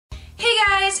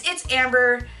guys, it's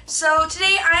Amber. So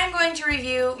today I'm going to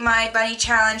review my bunny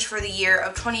challenge for the year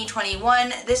of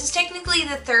 2021. This is technically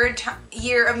the third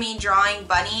year of me drawing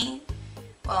bunny,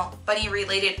 well, bunny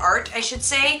related art, I should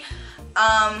say.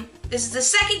 This is the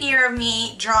second year of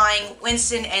me drawing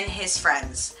Winston and his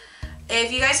friends.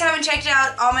 If you guys haven't checked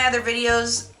out all my other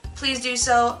videos, please do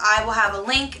so. I will have a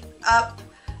link up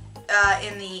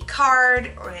in the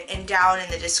card and down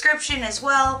in the description as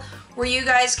well, where you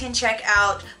guys can check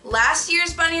out last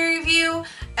year's bunny review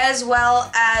as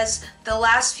well as the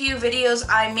last few videos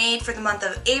I made for the month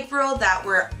of April that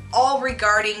were all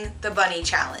regarding the bunny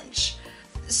challenge.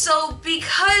 So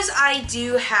because I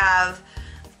do have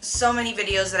so many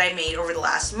videos that I made over the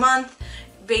last month,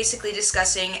 basically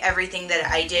discussing everything that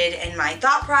I did and my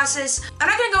thought process, I'm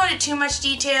not going to go into too much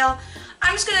detail.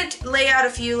 I'm just going to lay out a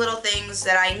few little things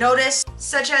that I noticed,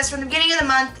 such as from the beginning of the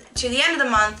month to the end of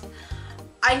the month,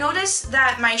 I noticed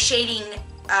that my shading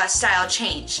style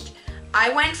changed.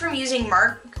 I went from using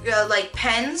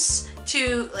pens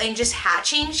and just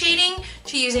hatching shading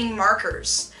to using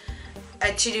markers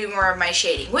to do more of my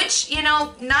shading, which, you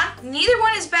know, neither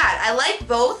one is bad. I like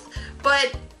both,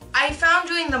 but I found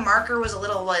doing the marker was a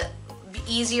little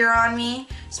easier on me,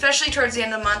 especially towards the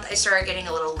end of the month. I started getting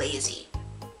a little lazy.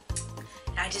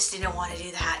 I just didn't want to do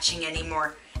the hatching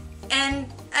anymore.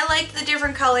 And I like the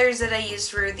different colors that I use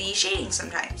for the shading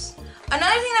sometimes.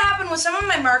 Another thing that happened was some of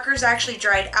my markers actually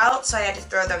dried out, so I had to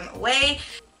throw them away.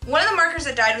 One of the markers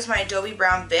that died was my Adobe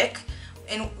Brown Bic,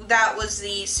 and that was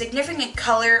the significant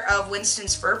color of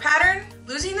Winston's fur pattern.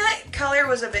 Losing that color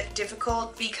was a bit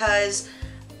difficult because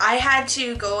I had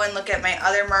to go and look at my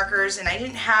other markers, and I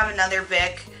didn't have another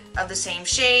Bic of the same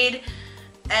shade.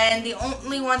 And the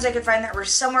only ones I could find that were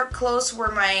somewhat close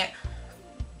were my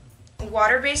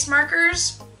water-based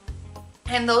markers,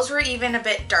 and those were even a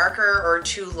bit darker or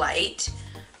too light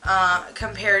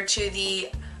compared to the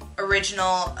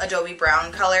original Adobe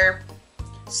Brown color.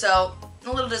 So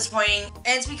a little disappointing,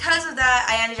 and it's because of that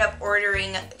I ended up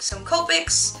ordering some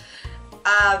Copics.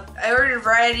 I ordered a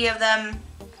variety of them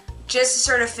just to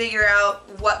sort of figure out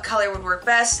what color would work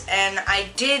best, and I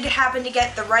did happen to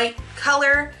get the right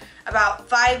color about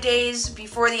 5 days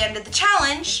before the end of the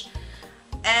challenge,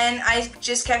 and I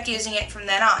just kept using it from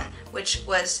then on, which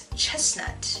was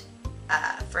chestnut,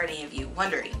 for any of you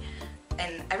wondering.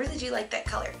 And I really do like that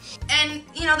color. And,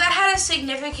 you know, that had a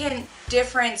significant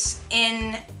difference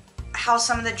in how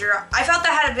some of the I felt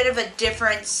that had a bit of a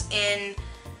difference in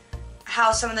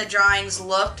how some of the drawings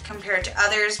looked compared to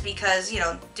others because, you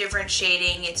know, different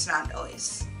shading, it's not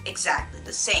always exactly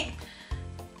the same.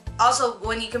 Also,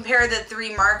 when you compare the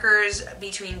three markers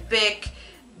between Bic,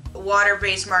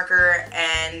 water-based marker,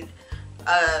 and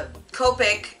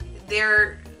Copic,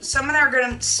 some of them are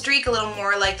going to streak a little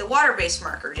more like the water-based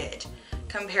marker did,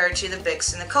 compared to the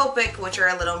Bics and the Copic, which are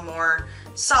a little more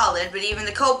solid. But even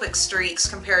the Copic streaks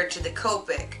compared to the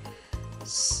Copic,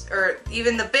 or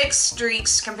even the Bic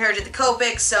streaks compared to the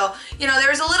Copic. So, you know,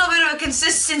 there was a little bit of a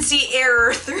consistency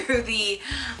error through the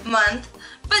month.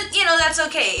 But, you know, that's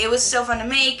okay. It was still fun to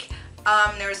make.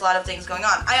 There was a lot of things going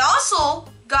on. I also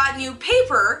got new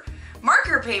paper,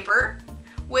 marker paper,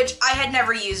 which I had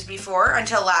never used before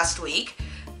until last week.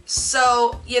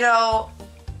 So, you know,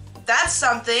 that's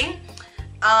something.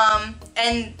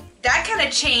 And that kind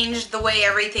of changed the way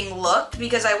everything looked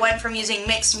because I went from using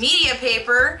mixed media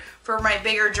paper for my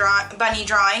bigger bunny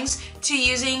drawings to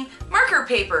using marker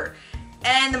paper.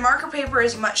 And the marker paper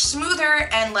is much smoother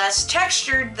and less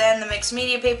textured than the mixed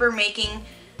media paper, making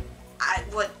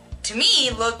what to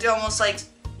me looked almost like,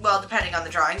 well, depending on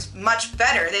the drawings, much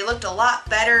better. They looked a lot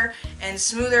better and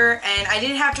smoother, and I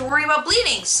didn't have to worry about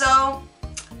bleeding. So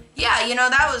yeah, you know,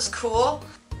 that was cool.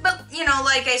 But, you know,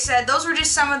 like I said, those were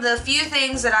just some of the few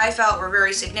things that I felt were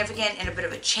very significant and a bit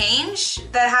of a change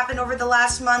that happened over the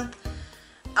last month.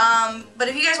 But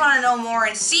if you guys want to know more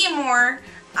and see more,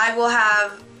 I will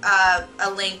have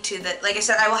a link to that. Like I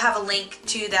said, I will have a link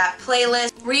to that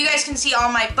playlist where you guys can see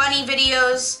all my bunny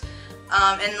videos.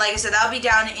 And like I said, that'll be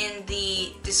down in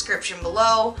the description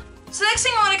below. So the next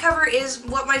thing I want to cover is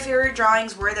what my favorite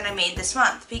drawings were that I made this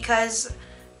month, because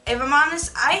if I'm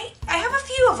honest, I have a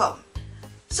few of them.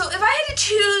 So if I had to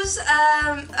choose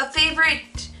a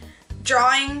favorite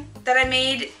drawing that I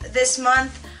made this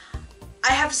month,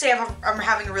 I have to say I'm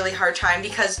having a really hard time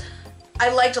because I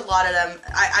liked a lot of them.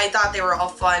 I thought they were all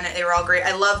fun. They were all great.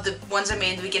 I loved the ones I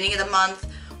made at the beginning of the month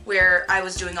where I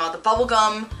was doing all the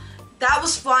bubblegum. That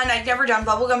was fun. I'd never done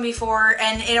bubblegum before,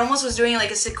 and it almost was doing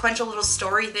like a sequential little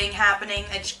story thing happening,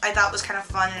 which I thought was kind of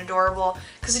fun and adorable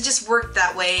because it just worked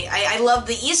that way. I love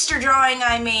the Easter drawing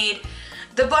I made.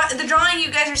 The drawing you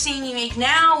guys are seeing me make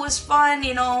now was fun,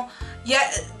 you know.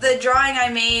 Yeah, the drawing I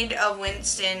made of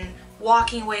Winston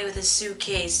walking away with his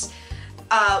suitcase,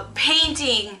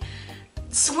 painting,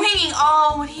 swinging.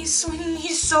 Oh, when he's swinging,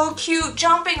 he's so cute.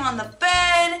 Jumping on the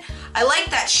bed. I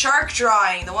like that shark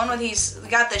drawing. The one with he's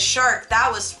got the shark.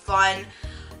 That was fun.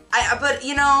 But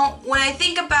you know, when I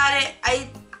think about it,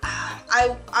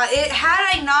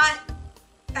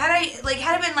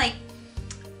 had it been like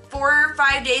 4 or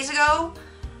 5 days ago,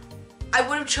 I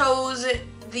would have chose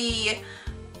the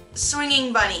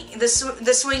swinging bunny, the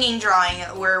swinging drawing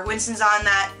where Winston's on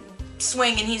that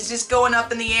swing and he's just going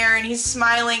up in the air and he's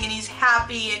smiling and he's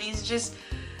happy and he's just,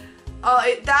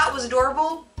 that was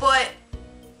adorable. But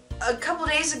a couple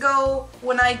days ago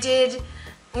when I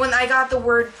got the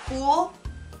word pool,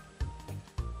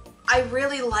 I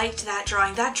really liked that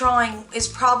drawing. That drawing is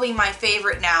probably my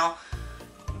favorite now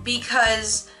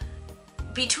because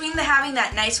between having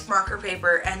that nice marker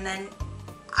paper and then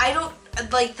I don't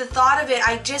like the thought of it.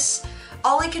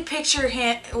 All I could picture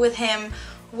with him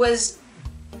was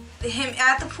him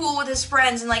at the pool with his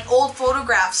friends and like old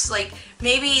photographs, like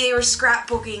maybe they were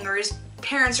scrapbooking or his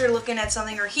parents are looking at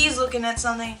something or he's looking at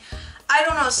something. I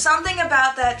don't know, something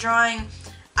about that drawing,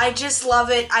 I just love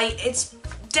it. It's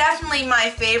definitely my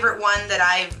favorite one that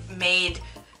I've made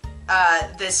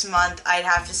this month, I'd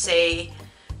have to say,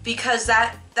 because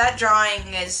that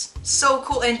drawing is so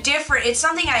cool and different. It's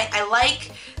something I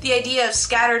like, the idea of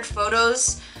scattered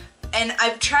photos, and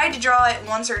I've tried to draw it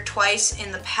once or twice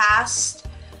in the past,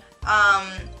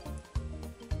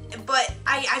 but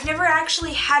I've never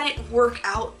actually had it work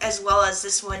out as well as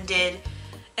this one did.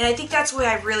 And I think that's why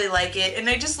I really like it. And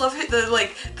I just love it,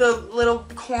 the little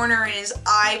corner in his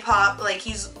eye pop, like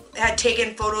he's had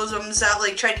taken photos of himself,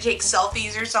 like tried to take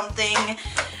selfies or something.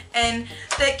 And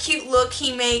that cute look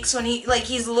he makes when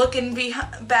he's looking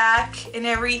back and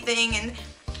everything, and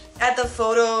at the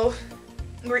photo,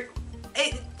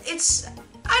 it's,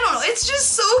 I don't know, it's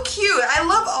just so cute. I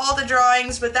love all the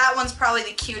drawings, but that one's probably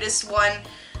the cutest one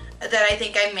that I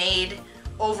think I made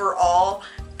overall.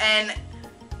 And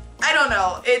I don't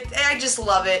know, I just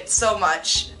love it so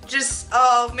much. Just,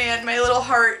 oh man, my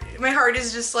heart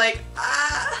is just like,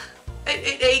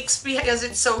 it aches because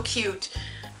it's so cute.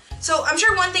 So I'm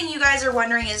sure one thing you guys are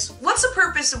wondering is, what's the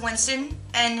purpose of Winston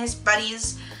and his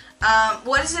buddies?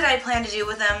 What is it I plan to do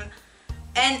with them?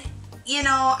 And, you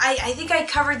know, I think I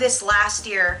covered this last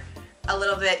year a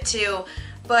little bit too,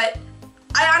 but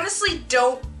I honestly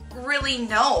don't really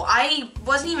know. I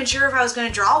wasn't even sure if I was going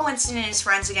to draw Winston and his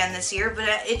friends again this year, but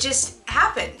it just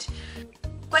happened.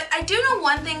 But I do know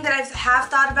one thing that I have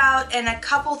thought about, and a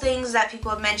couple things that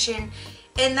people have mentioned,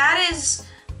 and that is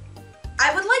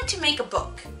I would like to make a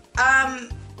book.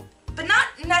 But not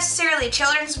necessarily a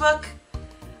children's book.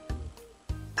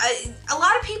 A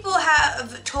lot of people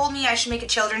have told me I should make a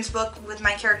children's book with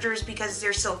my characters because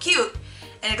they're so cute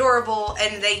and adorable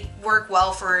and they work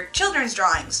well for children's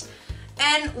drawings.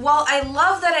 And while I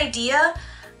love that idea,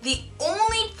 the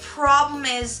only problem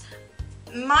is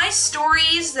my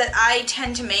stories that I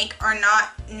tend to make are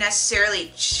not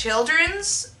necessarily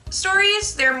children's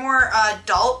stories. They're more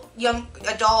young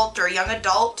adult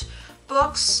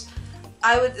books.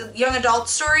 Young adult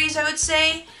stories, I would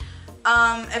say.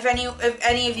 If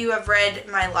any of you have read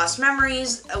my Lost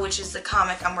Memories, which is the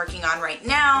comic I'm working on right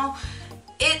now,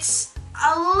 it's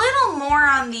a little more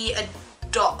on the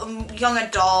young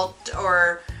adult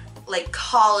or like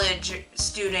college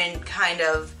student kind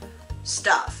of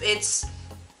stuff. It's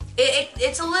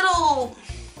a little,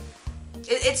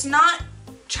 it's not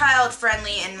child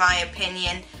friendly in my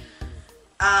opinion,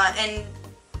 and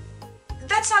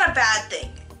that's not a bad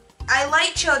thing. I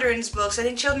like children's books. I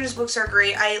think children's books are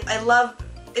great. I love,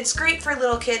 it's great for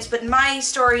little kids, but my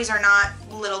stories are not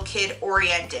little kid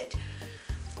oriented.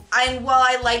 And while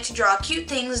I like to draw cute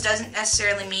things, doesn't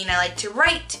necessarily mean I like to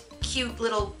write cute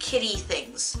little kitty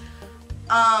things.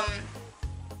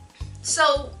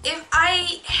 So if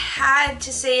I had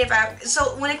to say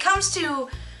so when it comes to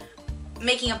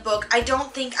making a book, I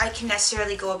don't think I can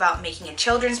necessarily go about making a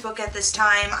children's book at this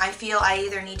time. I feel I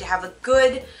either need to have a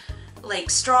good,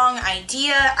 strong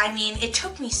idea. I mean, it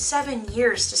took me 7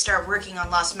 years to start working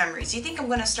on Lost Memories. You think I'm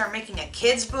gonna start making a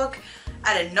kid's book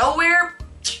out of nowhere?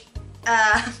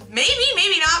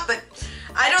 Maybe not, but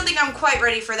I don't think I'm quite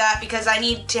ready for that because I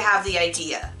need to have the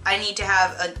idea. I need to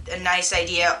have a nice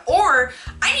idea, or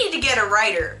I need to get a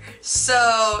writer.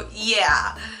 So,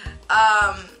 yeah.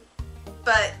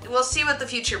 But we'll see what the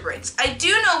future brings. I do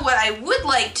know what I would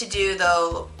like to do,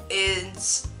 though,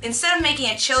 is instead of making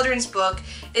a children's book,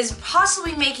 is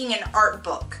possibly making an art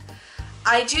book.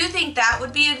 I do think that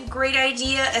would be a great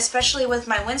idea, especially with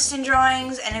my Winston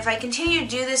drawings, and if I continue to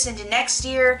do this into next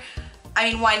year, I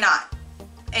mean, why not?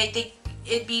 I think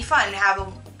it'd be fun to have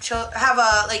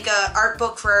a like a art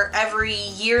book for every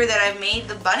year that I've made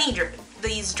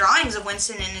these drawings of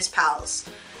Winston and his pals.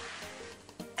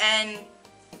 And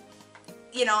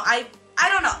you know, I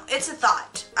don't know, it's a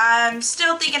thought. I'm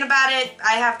still thinking about it.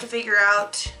 I have to figure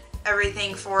out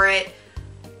everything for it.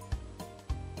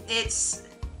 It's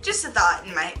just a thought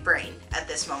in my brain at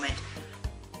this moment.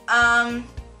 I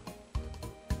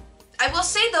will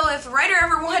say though, if a writer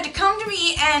ever wanted to come to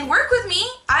me and work with me,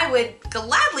 I would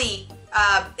gladly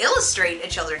illustrate a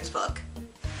children's book.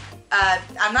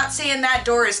 I'm not saying that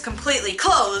door is completely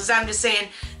closed. I'm just saying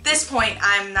at this point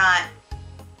I'm not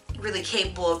really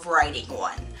capable of writing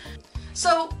one.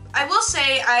 So I will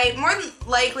say, I more than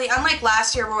likely, unlike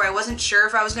last year where I wasn't sure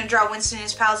if I was going to draw Winston and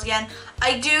his pals again,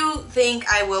 I do think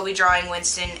I will be drawing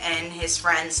Winston and his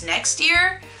friends next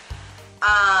year.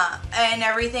 And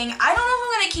everything. I don't know if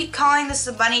I'm going to keep calling this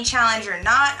the Bunny Challenge or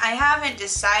not. I haven't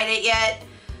decided yet,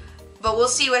 but we'll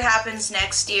see what happens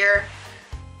next year.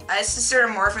 It's just sort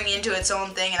of morphing into its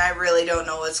own thing, and I really don't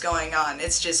know what's going on.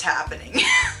 It's just happening.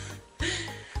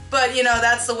 But, you know,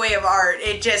 that's the way of art.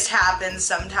 It just happens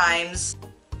sometimes.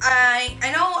 I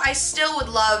know I still would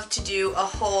love to do a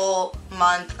whole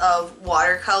month of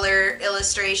watercolor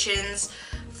illustrations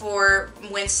for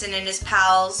Winston and his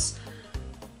pals.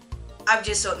 I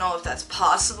just don't know if that's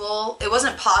possible. It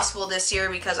wasn't possible this year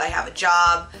because I have a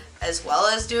job as well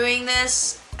as doing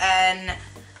this, and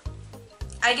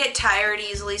I get tired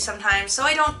easily sometimes, so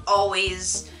I don't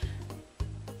always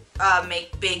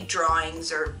make big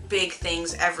drawings or big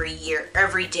things every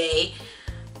day.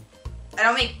 I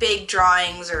don't make big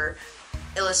drawings or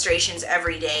illustrations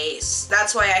every day. So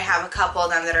that's why I have a couple of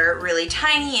them that are really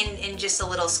tiny in just a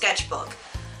little sketchbook,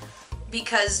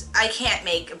 because I can't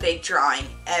make a big drawing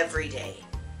every day.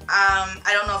 I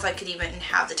don't know if I could even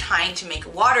have the time to make a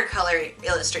watercolor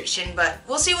illustration, but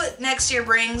we'll see what next year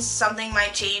brings. Something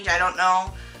might change, I don't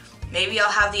know. Maybe I'll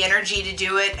have the energy to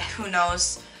do it, who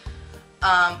knows.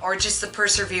 Or just the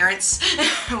perseverance,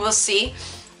 we'll see.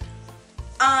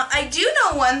 I do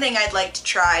know one thing I'd like to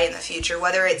try in the future,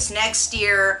 whether it's next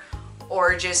year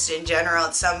or just in general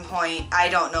at some point, I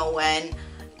don't know when,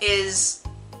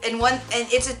 and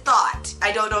it's a thought.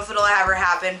 I don't know if it'll ever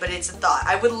happen, but it's a thought.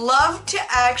 I would love to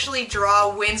actually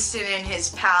draw Winston and his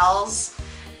pals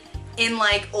in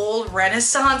like old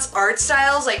Renaissance art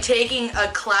styles, like taking a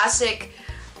classic,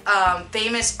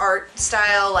 famous art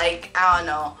style, like, I don't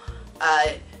know,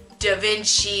 Da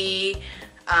Vinci,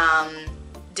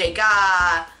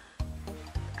 Degas,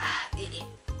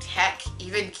 heck,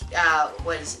 even,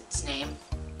 what is its name?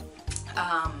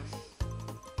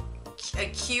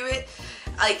 Cubist,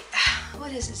 like,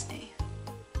 what is his name?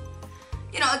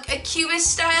 You know, a Cubist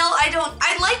style.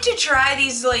 I'd like to try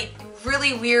these, like,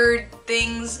 really weird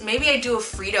things. Maybe I do a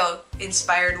Frito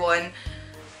inspired one.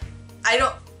 I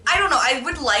don't know. I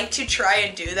would like to try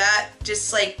and do that.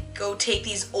 Just, like, go take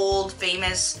these old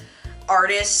famous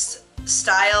artists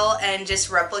style and just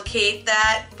replicate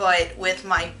that, but with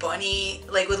my bunny,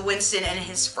 like with Winston and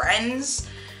his friends.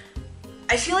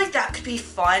 I feel like that could be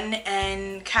fun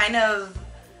and kind of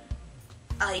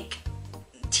like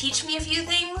teach me a few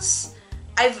things.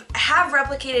 I have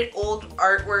replicated old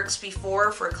artworks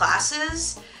before for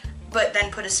classes, but then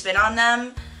put a spin on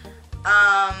them.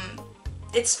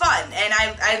 It's fun, and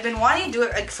I've been wanting to do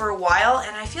it like for a while,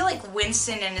 and I feel like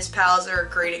Winston and his pals are a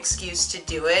great excuse to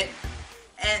do it.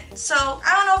 And so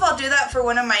I don't know if I'll do that for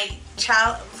one of my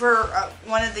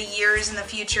one of the years in the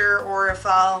future, or if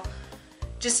I'll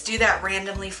just do that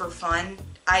randomly for fun.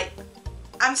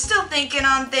 I'm still thinking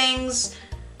on things.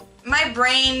 My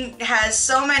brain has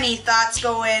so many thoughts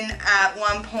going at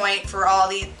one point for all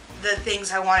the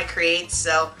things I want to create,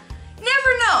 so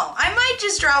never know. I might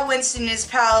just draw Winston and his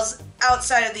pals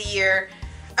outside of the year,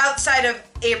 outside of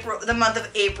April, the month of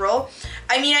April.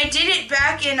 I mean, I did it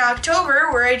back in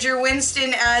October where I drew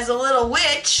Winston as a little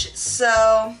witch,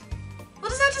 so we'll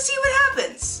just have to see what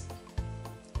happens.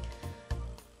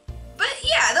 But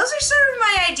yeah, those are sort of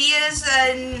my ideas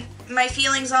and my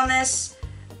feelings on this.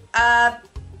 I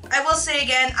will say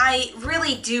again, I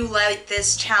really do like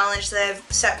this challenge that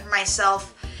I've set for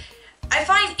myself. I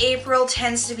find April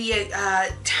tends to be a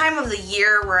time of the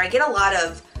year where I get a lot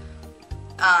of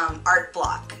art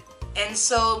block. And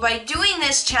so by doing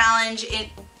this challenge, it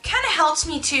kind of helps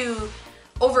me to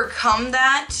overcome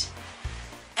that.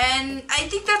 And I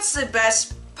think that's the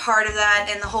best part of that,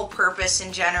 and the whole purpose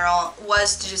in general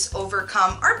was to just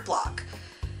overcome art block.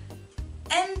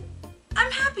 And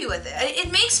I'm happy with it.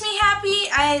 It makes me happy.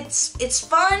 It's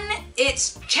fun.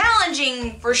 It's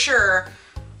challenging for sure,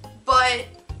 but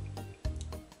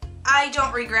I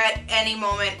don't regret any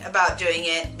moment about doing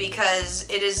it because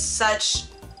it is such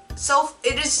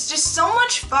it is just so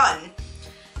much fun.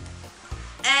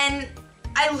 And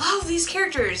I love these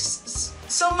characters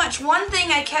so much. One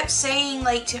thing I kept saying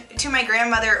like to my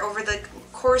grandmother over the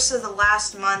course of the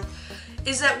last month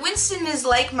is that Winston is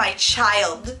like my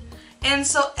child. And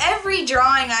so every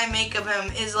drawing I make of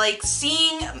him is like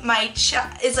seeing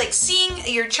seeing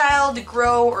your child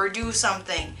grow or do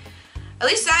something. At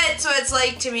least that's what it's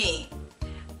like to me.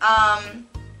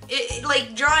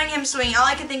 Like drawing him swinging, all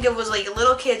I could think of was like a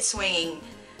little kid swinging.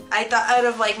 I thought out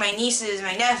of like my nieces,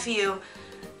 my nephew,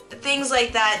 things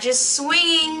like that, just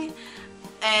swinging,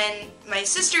 and my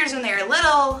sisters when they were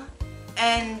little,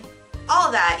 and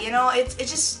all that, you know,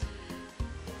 it's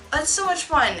so much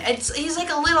fun. He's like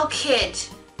a little kid.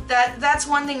 That's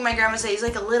one thing my grandma said, he's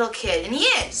like a little kid, and he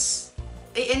is.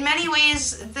 In many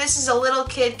ways, this is a little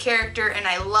kid character, and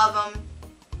I love him.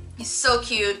 He's so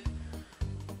cute.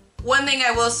 One thing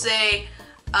I will say,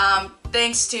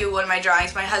 thanks to one of my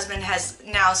drawings, my husband has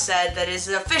now said that it is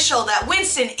official that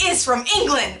Winston is from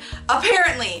England,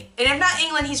 apparently. And if not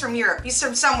England, he's from Europe. He's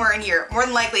from somewhere in Europe. More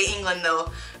than likely England,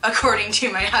 though, according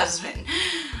to my husband.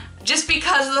 Just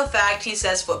because of the fact he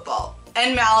says football.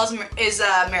 And Mal is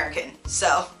American,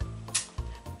 so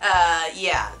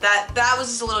yeah, that was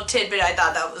just a little tidbit I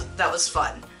thought that was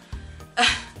fun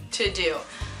to do.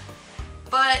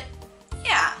 But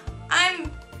yeah,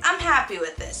 I'm happy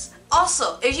with this.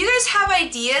 Also, if you guys have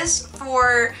ideas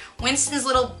for Winston's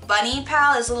little bunny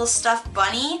pal, his little stuffed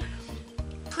bunny,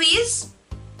 please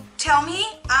tell me.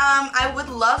 I would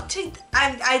love to.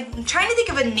 I'm trying to think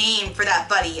of a name for that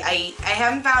buddy. I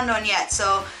haven't found one yet.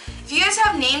 So if you guys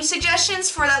have name suggestions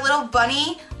for that little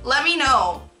bunny, let me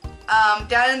know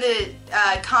down in the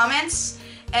comments.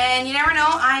 And you never know,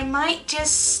 I might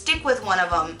just stick with one of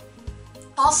them.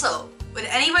 Also, would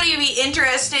anybody be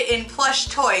interested in plush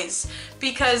toys?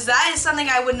 Because that is something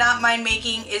I would not mind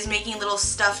making, is making little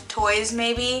stuffed toys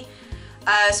maybe.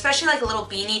 Especially like a little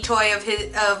beanie toy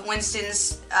of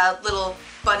Winston's little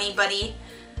bunny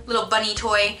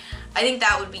toy. I think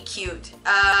that would be cute.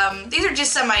 These are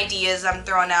just some ideas I'm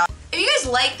throwing out. If you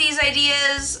guys like these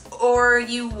ideas, or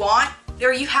you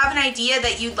have an idea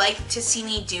that you'd like to see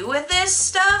me do with this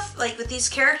stuff, like with these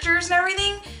characters and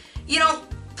everything, you know,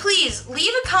 please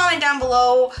leave a comment down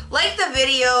below, like the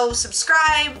video,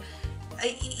 subscribe.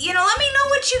 You know, let me know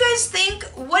what you guys think,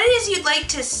 what it is you'd like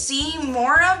to see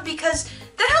more of, because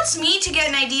that helps me to get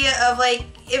an idea of like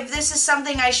if this is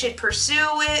something I should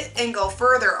pursue it and go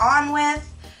further on with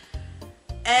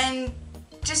and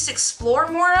just explore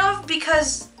more of,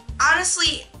 because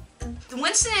honestly,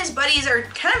 Winston and his buddies are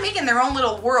kind of making their own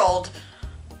little world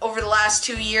over the last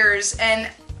 2 years, and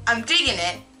I'm digging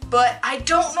it. But I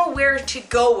don't know where to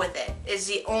go with it is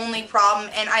the only problem,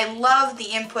 and I love the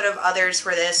input of others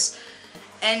for this,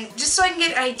 and just so I can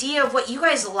get an idea of what you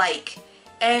guys like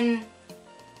and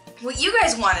what you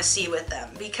guys want to see with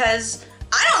them, because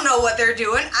I don't know what they're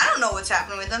doing. I don't know what's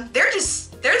happening with them. They're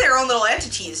their own little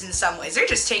entities in some ways. They're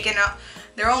just taking up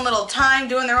their own little time,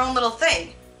 doing their own little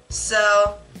thing.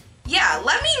 So yeah,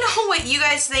 let me know what you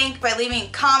guys think by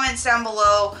leaving comments down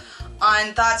below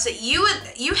on thoughts that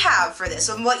you have for this,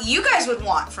 and what you guys would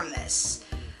want from this.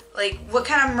 Like, what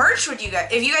kind of merch would you guys,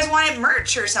 if you guys wanted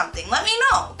merch or something, let me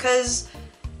know, because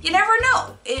you never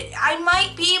know. I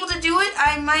might be able to do it,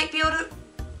 I might be able to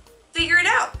figure it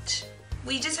out.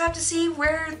 We just have to see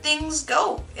where things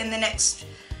go in the next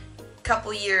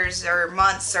couple years or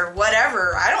months or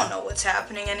whatever. I don't know what's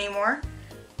happening anymore.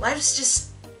 Life's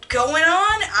just going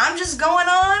on, I'm just going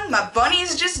on, my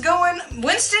bunny's just going,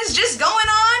 Winston's just going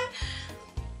on.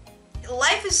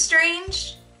 Life is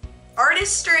strange, art is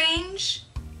strange,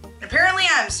 and apparently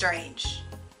I'm strange,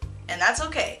 and that's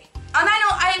okay. On that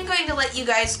note, I am going to let you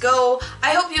guys go.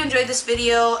 I hope you enjoyed this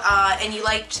video and you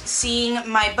liked seeing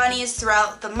my bunnies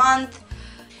throughout the month.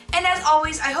 And as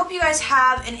always, I hope you guys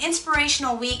have an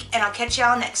inspirational week, and I'll catch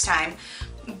y'all next time.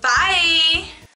 Bye!